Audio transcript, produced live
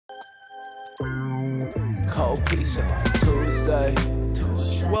Cold pizza Tuesday.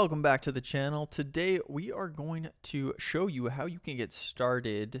 Welcome back to the channel. Today we are going to show you how you can get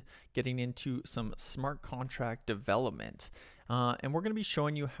started getting into some smart contract development. And we're going to be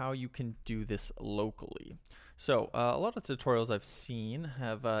showing you how you can do this locally. So a lot of tutorials I've seen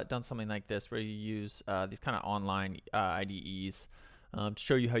have done something like this, where you use these kind of online IDEs to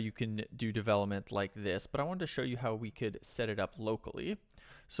show you how you can do development like this. But I wanted to show you how we could set it up locally.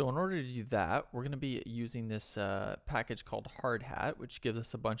 So in order to do that, we're going to be using this package called Hardhat, which gives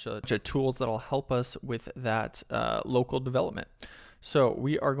us a bunch of tools that'll help us with that local development. So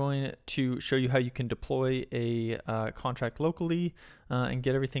we are going to show you how you can deploy a contract locally and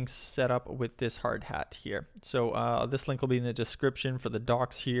get everything set up with this Hardhat here. So this link will be in the description for the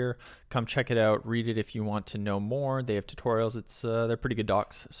docs here. Come check it out, read it if you want to know more. They have tutorials. They're pretty good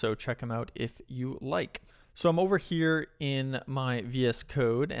docs, so check them out if you like. So I'm over here in my VS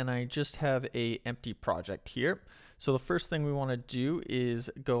Code and I just have a empty project here. So the first thing we want to do is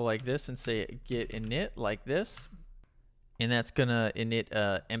go like this and say git init like this. And that's gonna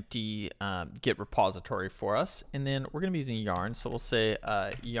init empty git repository for us. And then we're gonna be using yarn. So we'll say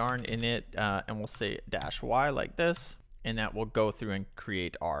yarn init and we'll say -y like this. And that will go through and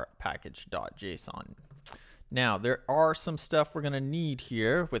create our package.json. Now, there are some stuff we're going to need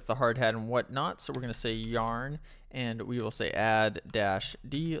here with the Hardhat and whatnot. So we're going to say yarn, and we will say add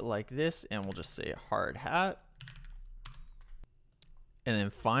 -d like this, and we'll just say Hardhat. And then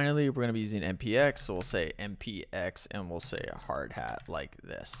finally, we're going to be using npx. So we'll say npx, and we'll say Hardhat like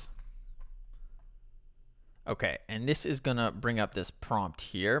this. Okay, and this is going to bring up this prompt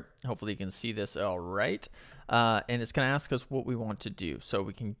here. Hopefully you can see this all right. And it's going to ask us what we want to do. So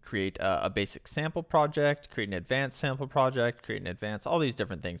we can create a basic sample project, create an advanced sample project, create an advanced, all these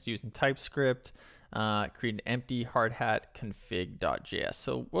different things using TypeScript, create an empty Hardhat config.js.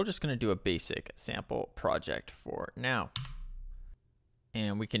 So we're just going to do a basic sample project for now.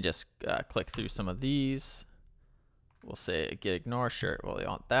 And we can just click through some of these. We'll say git ignore, sure, well, we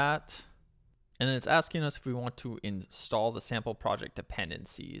want that. And then it's asking us if we want to install the sample project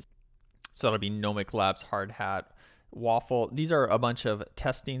dependencies. So that'll be Nomic Labs, Hardhat, Waffle. These are a bunch of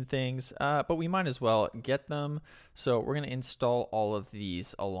testing things, but we might as well get them. So we're going to install all of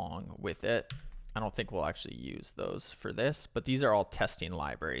these along with it. I don't think we'll actually use those for this, but these are all testing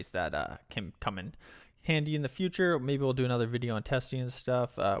libraries that can come in handy in the future. Maybe we'll do another video on testing and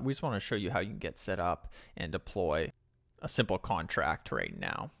stuff. We just want to show you how you can get set up and deploy a simple contract right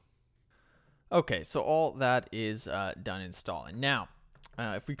now. Okay, so all that is done installing. Now,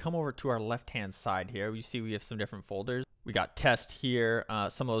 if we come over to our left-hand side here, you see we have some different folders. We got test here.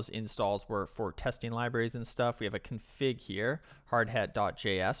 Some of those installs were for testing libraries and stuff. We have a config here,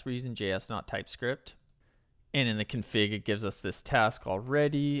 hardhat.js. We're using JS, not TypeScript. And in the config, it gives us this task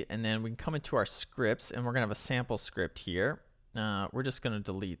already. And then we can come into our scripts, and we're going to have a sample script here. We're just going to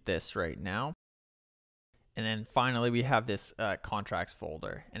delete this right now. And then finally, we have this contracts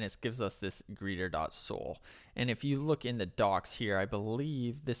folder, and it gives us this greeter.sol. And if you look in the docs here, I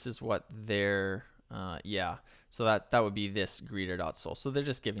believe this is what they're, yeah, so that would be this greeter.sol. So they're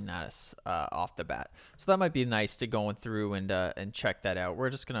just giving that us off the bat. So that might be nice to go through and check that out. We're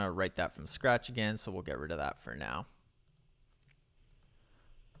just going to write that from scratch again, so we'll get rid of that for now.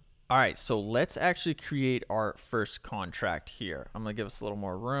 All right, so let's actually create our first contract here. I'm going to give us a little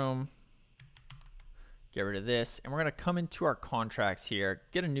more room. Get rid of this, and we're going to come into our contracts here,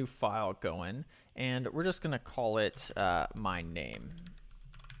 get a new file going, and we're just going to call it my name.sol,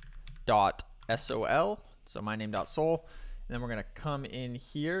 so my name.sol, and then we're going to come in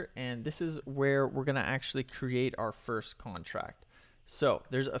here, and this is where we're going to actually create our first contract. So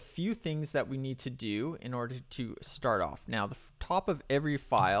there's a few things that we need to do in order to start off. Now, the top of every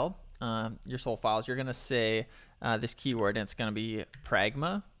file, your sol files, you're going to say this keyword, and it's going to be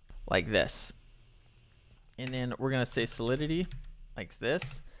pragma, like this. And then we're going to say Solidity like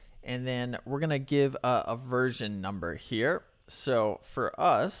this. And then we're going to give a version number here. So for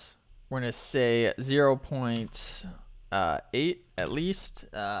us, we're going to say 0.8 at least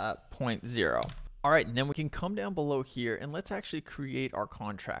 0.0. All right, and then we can come down below here and let's actually create our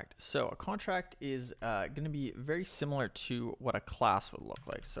contract. So a contract is going to be very similar to what a class would look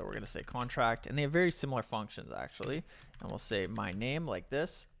like. So we're going to say contract, and they have very similar functions actually. And we'll say my name like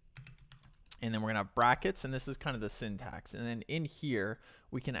this. And then we're going to have brackets, and this is kind of the syntax. And then in here,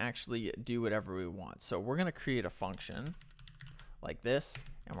 we can actually do whatever we want. So we're going to create a function like this,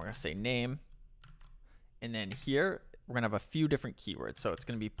 and we're going to say name. And then here, we're going to have a few different keywords. So it's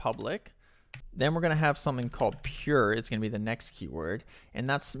going to be public. Then we're going to have something called pure. It's going to be the next keyword. And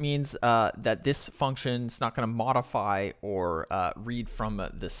that means that this function is not going to modify or read from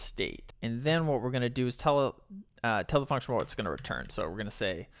the state. And then what we're going to do is tell the function what it's going to return. So we're going to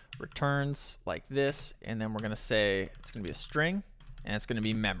say returns like this. And then we're going to say it's going to be a string. And it's going to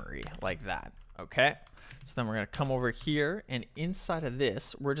be memory like that. Okay. So then we're going to come over here. And inside of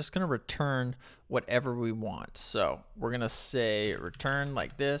this, we're just going to return whatever we want. So we're going to say return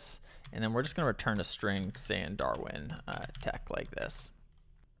like this. And then we're just going to return a string saying Darwin tech like this.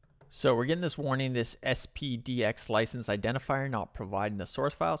 So we're getting this warning, this SPDX license identifier not providing the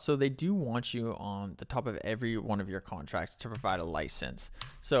source file. So they do want you on the top of every one of your contracts to provide a license.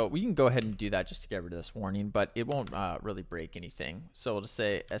 So we can go ahead and do that just to get rid of this warning, but it won't really break anything. So we'll just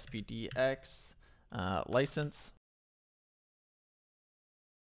say SPDX license.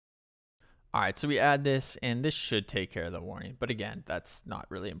 All right, so we add this, and this should take care of the warning. But again, that's not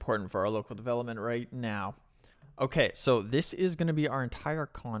really important for our local development right now. Okay, so this is going to be our entire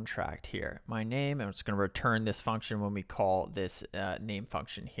contract here. My name, and it's going to return this function when we call this name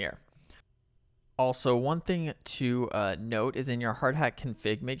function here. Also, one thing to note is in your hard hat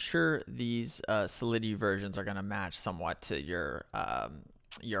config, make sure these Solidity versions are going to match somewhat to your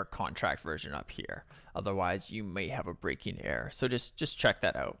contract version up here. Otherwise, you may have a breaking error. So just check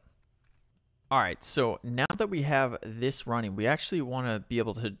that out. All right, so now that we have this running, we actually want to be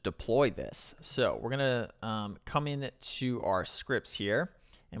able to deploy this. So we're going to come into our scripts here,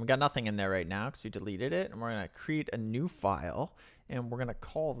 and we got nothing in there right now because we deleted it. And we're going to create a new file, and we're going to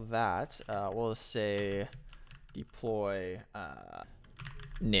call that, we'll say deploy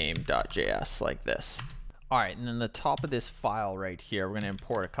name.js like this. All right, and then the top of this file right here, we're going to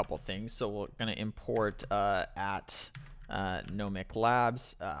import a couple things. So we're going to import at Nomic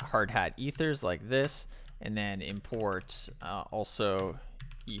Labs, hard hat ethers like this, and then import also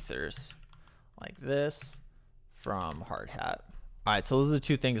ethers like this from hard hat. All right, so those are the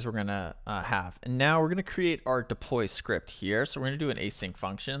two things we're gonna have. And now we're gonna create our deploy script here. So we're gonna do an async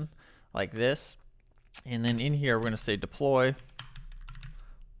function like this. And then in here, we're gonna say deploy.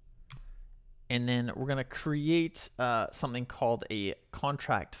 And then we're gonna create something called a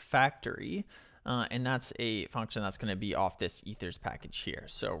contract factory. And that's a function that's going to be off this ethers package here.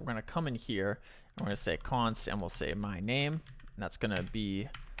 So we're going to come in here and we're going to say const, and we'll say my name, and that's going to be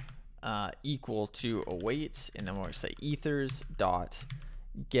equal to await, and then we're going to say ethers dot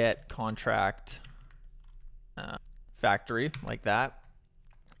get contract factory like that.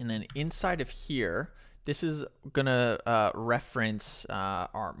 And then inside of here, this is going to reference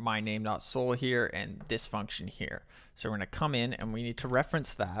our my name.sol here and this function here. So we're going to come in and we need to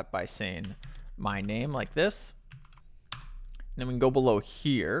reference that by saying my name like this. And then we can go below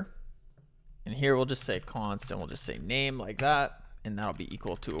here, and here we'll just say const, and we'll just say name like that, and that'll be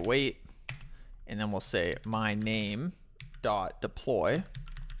equal to await. And then we'll say my name dot deploy,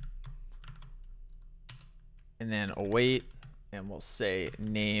 and then await, and we'll say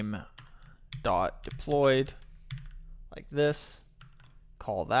name dot deployed like this,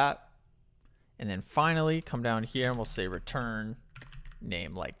 call that. And then finally come down here and we'll say return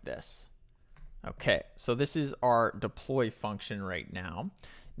name like this. Okay, so this is our deploy function right now.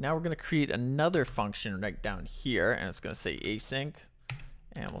 Now we're going to create another function right down here, and it's going to say async,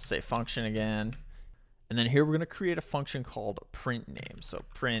 and we'll say function again. And then here we're going to create a function called print name. So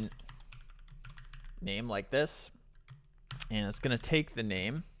print name like this, and it's going to take the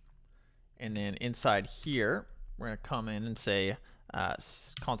name, and then inside here we're going to come in and say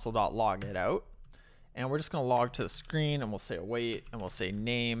console.log it out, and we're just going to log to the screen, and we'll say await, and we'll say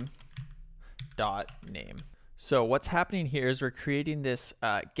name dot name. So what's happening here is we're creating this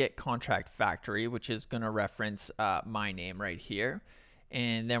get contract factory, which is going to reference my name right here.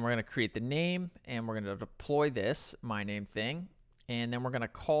 And then we're going to create the name, and we're going to deploy this my name thing. And then we're going to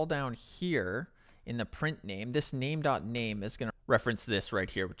call down here in the print name. This name.name is going to reference this right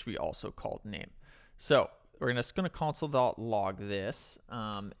here, which we also called name. So we're just going to console.log this.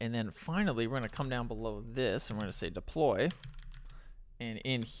 And then finally, we're going to come down below this, and we're going to say deploy. And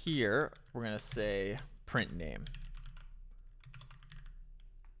in here, we're going to say print name.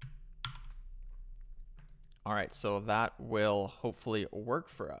 All right, so that will hopefully work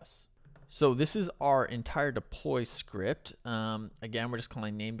for us. So this is our entire deploy script. Again, we're just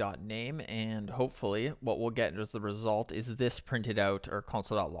calling name.name, and hopefully what we'll get as the result is this printed out or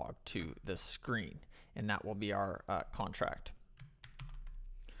console.log to the screen, and that will be our contract.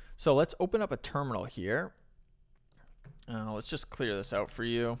 So let's open up a terminal here. Let's just clear this out for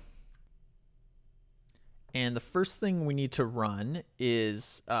you. And the first thing we need to run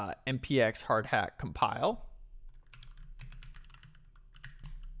is npx hard hat compile.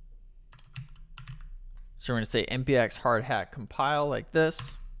 So we're going to say npx hard hat compile like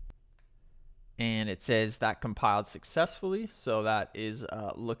this. And it says that compiled successfully. So that is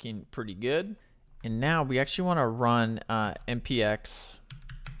looking pretty good. And now we actually want to run npx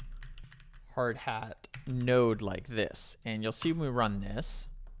hard hat node like this. And you'll see when we run this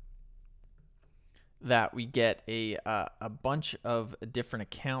that we get a bunch of different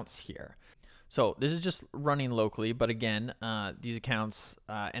accounts here. So this is just running locally, but again, these accounts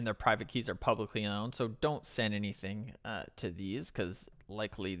and their private keys are publicly owned. So don't send anything to these because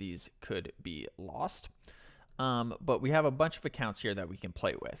likely these could be lost. But we have a bunch of accounts here that we can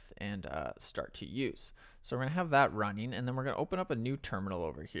play with and start to use. So we're gonna have that running, and then we're gonna open up a new terminal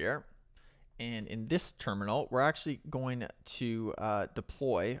over here. And in this terminal, we're actually going to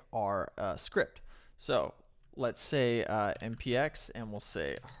deploy our script. So let's say npx, and we'll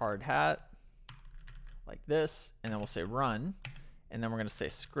say hard hat like this, and then we'll say run, and then we're going to say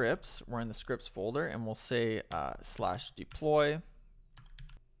scripts. We're in the scripts folder, and we'll say /deploy,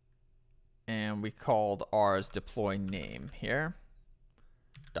 and we called ours deploy name here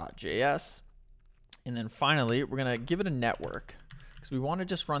 .js, and then finally we're going to give it a network because we want to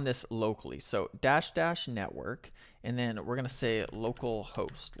just run this locally. So -- network, and then we're going to say local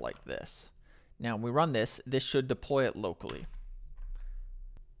host like this. Now when we run this, this should deploy it locally.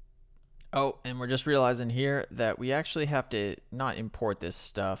 Oh, and we're just realizing here that we actually have to not import this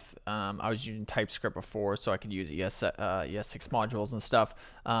stuff. I was using TypeScript before, so I could use ES6 modules and stuff.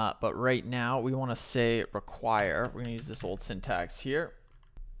 But right now, we want to say require. We're going to use this old syntax here,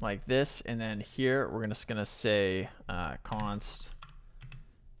 like this. And then here, we're just going to say const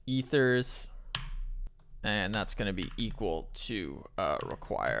ethers. And that's going to be equal to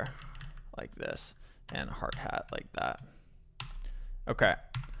require, like this. And hard hat, like that. Okay.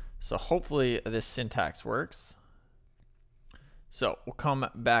 So hopefully this syntax works. So we'll come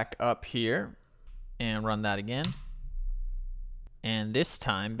back up here and run that again. And this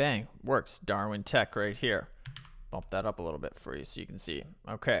time, bang, works. Darwin Tech right here. Bump that up a little bit for you so you can see.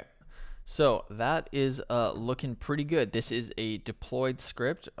 Okay, so that is looking pretty good. This is a deployed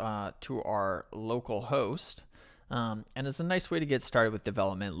script to our local host. And it's a nice way to get started with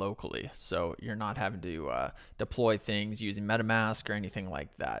development locally. So you're not having to deploy things using MetaMask or anything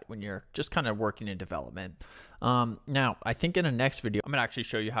like that when you're just kind of working in development. Now, I think in the next video, I'm going to actually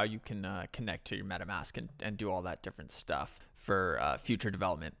show you how you can connect to your MetaMask and do all that different stuff for future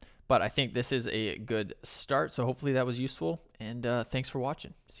development. But I think this is a good start. So hopefully that was useful. And thanks for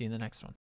watching. See you in the next one.